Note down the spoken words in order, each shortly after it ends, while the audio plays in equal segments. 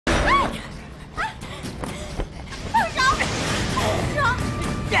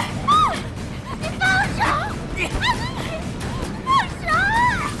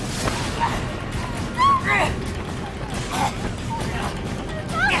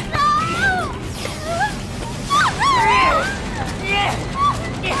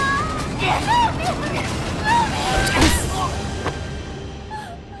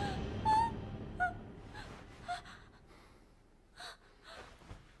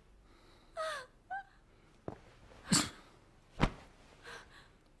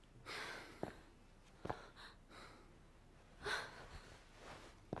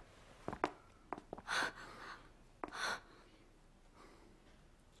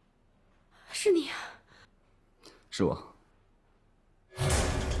是你啊！是我。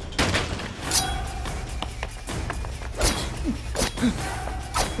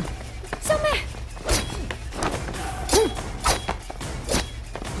香妹，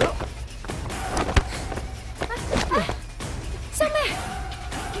香妹，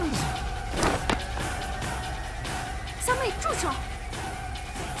香妹，住手！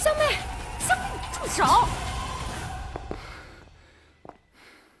香妹，香妹，住手！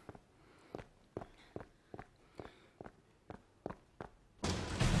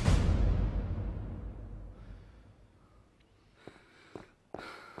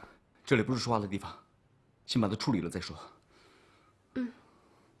 这里不是说话的地方，先把它处理了再说。嗯，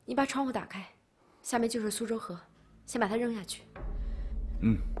你把窗户打开，下面就是苏州河，先把它扔下去。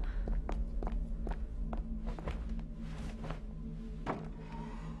嗯。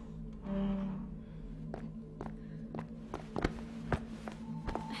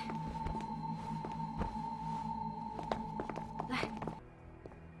来。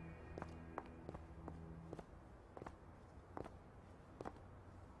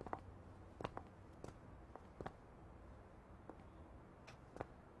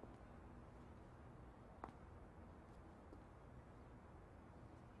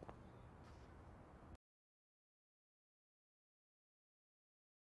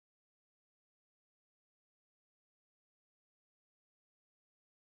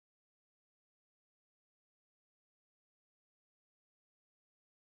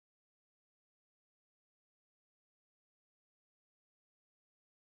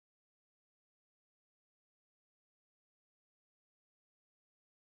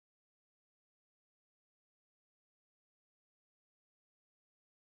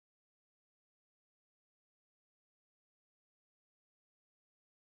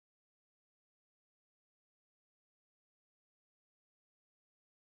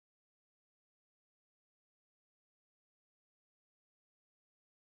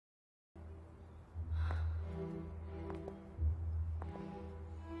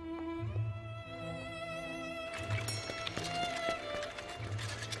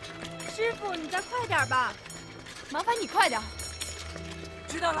 师傅，你再快点吧，麻烦你快点。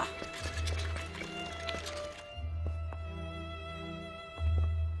知道了。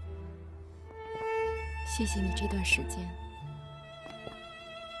谢谢你这段时间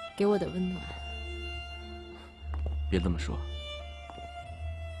给我的温暖。别这么说。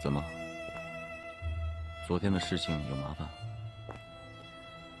怎么？昨天的事情有麻烦？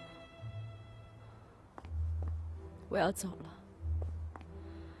我要走了。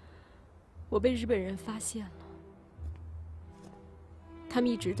 我被日本人发现了，他们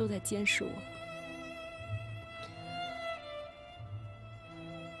一直都在监视我。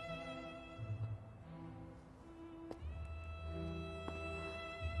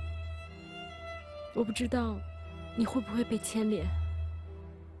我不知道你会不会被牵连，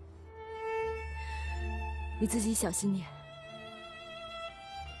你自己小心点。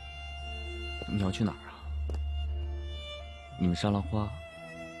你要去哪儿啊？你们沙兰花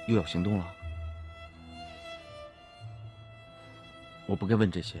又要行动了？ 我不该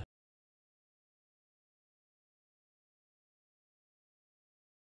问这些。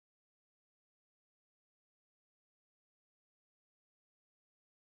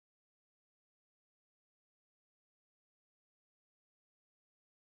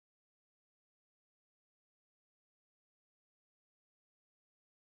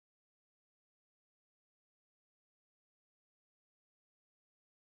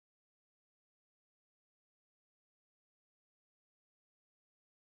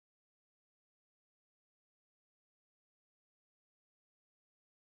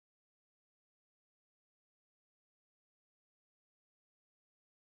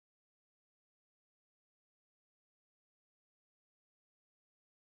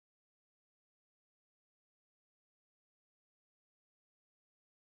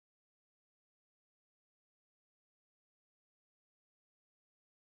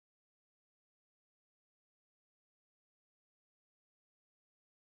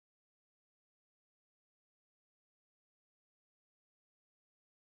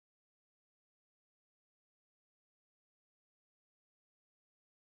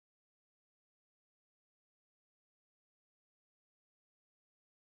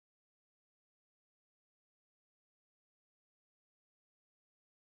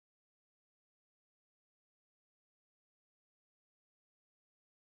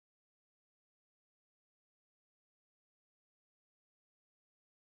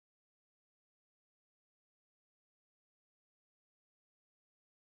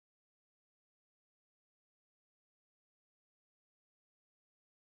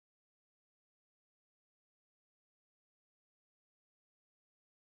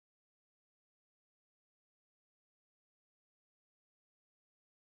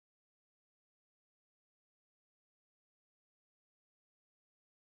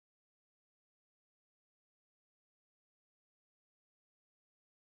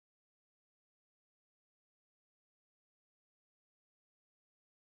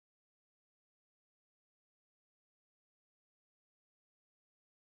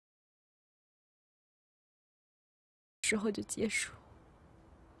时候就结束，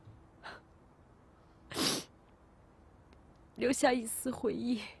留下一丝回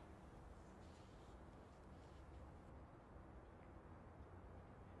忆。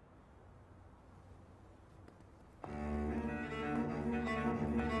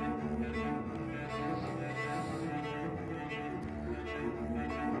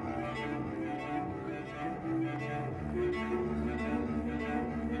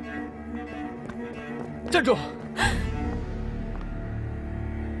站住！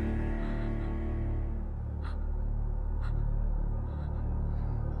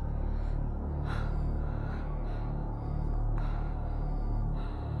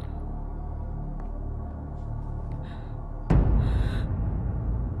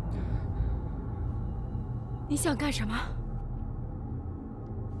你想干什么？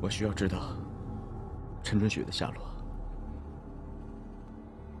我需要知道陈春雪的下落。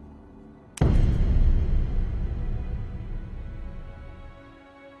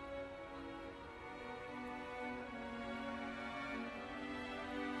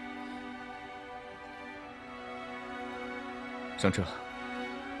 上车，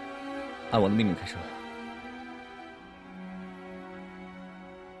按我的命令开车。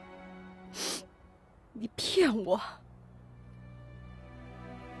你骗我！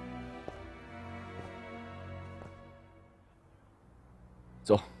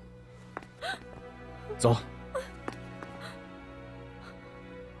走，走。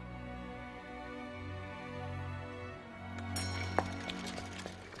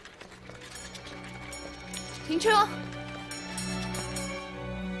停车！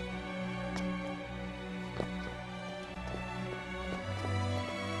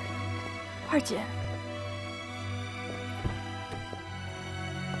 二姐，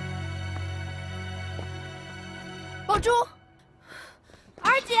宝珠，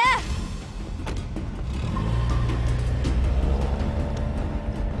二姐，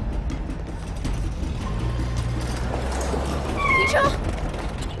停车！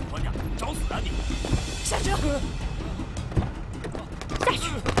臭官娘，找死啊你！下车！下去！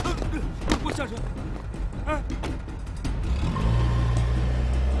我下车。哎。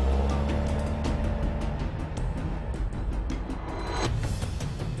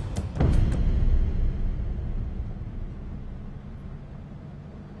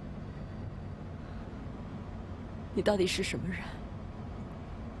 你到底是什么人？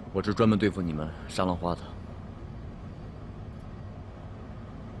我是专门对付你们沙浪花的。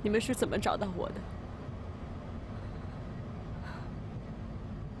你们是怎么找到我的？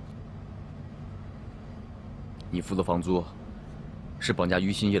你付的房租是绑架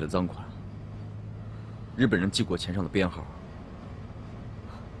于新业的赃款，日本人记过钱上的编号，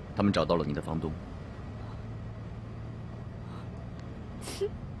他们找到了你的房东。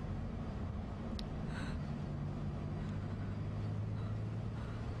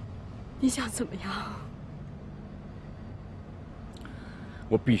你想怎么样？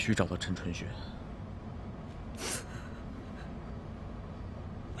我必须找到陈春雪。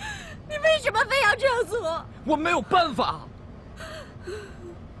你为什么非要这样做？我没有办法。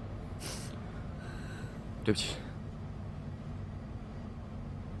对不起。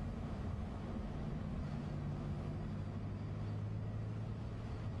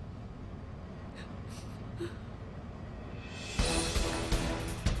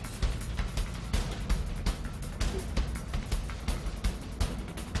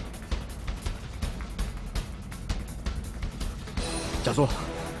加速！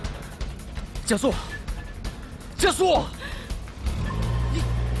加速！加速！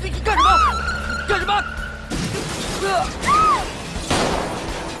你干什么？干什么？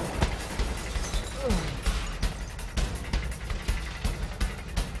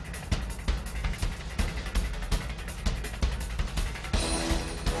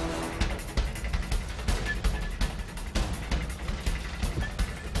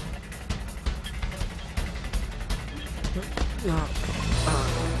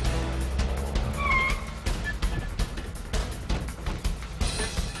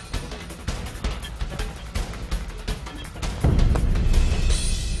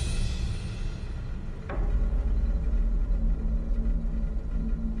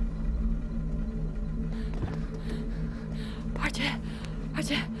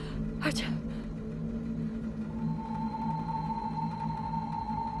二姐，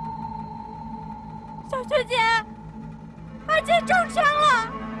小学姐，二姐中枪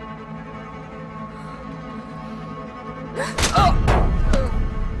了。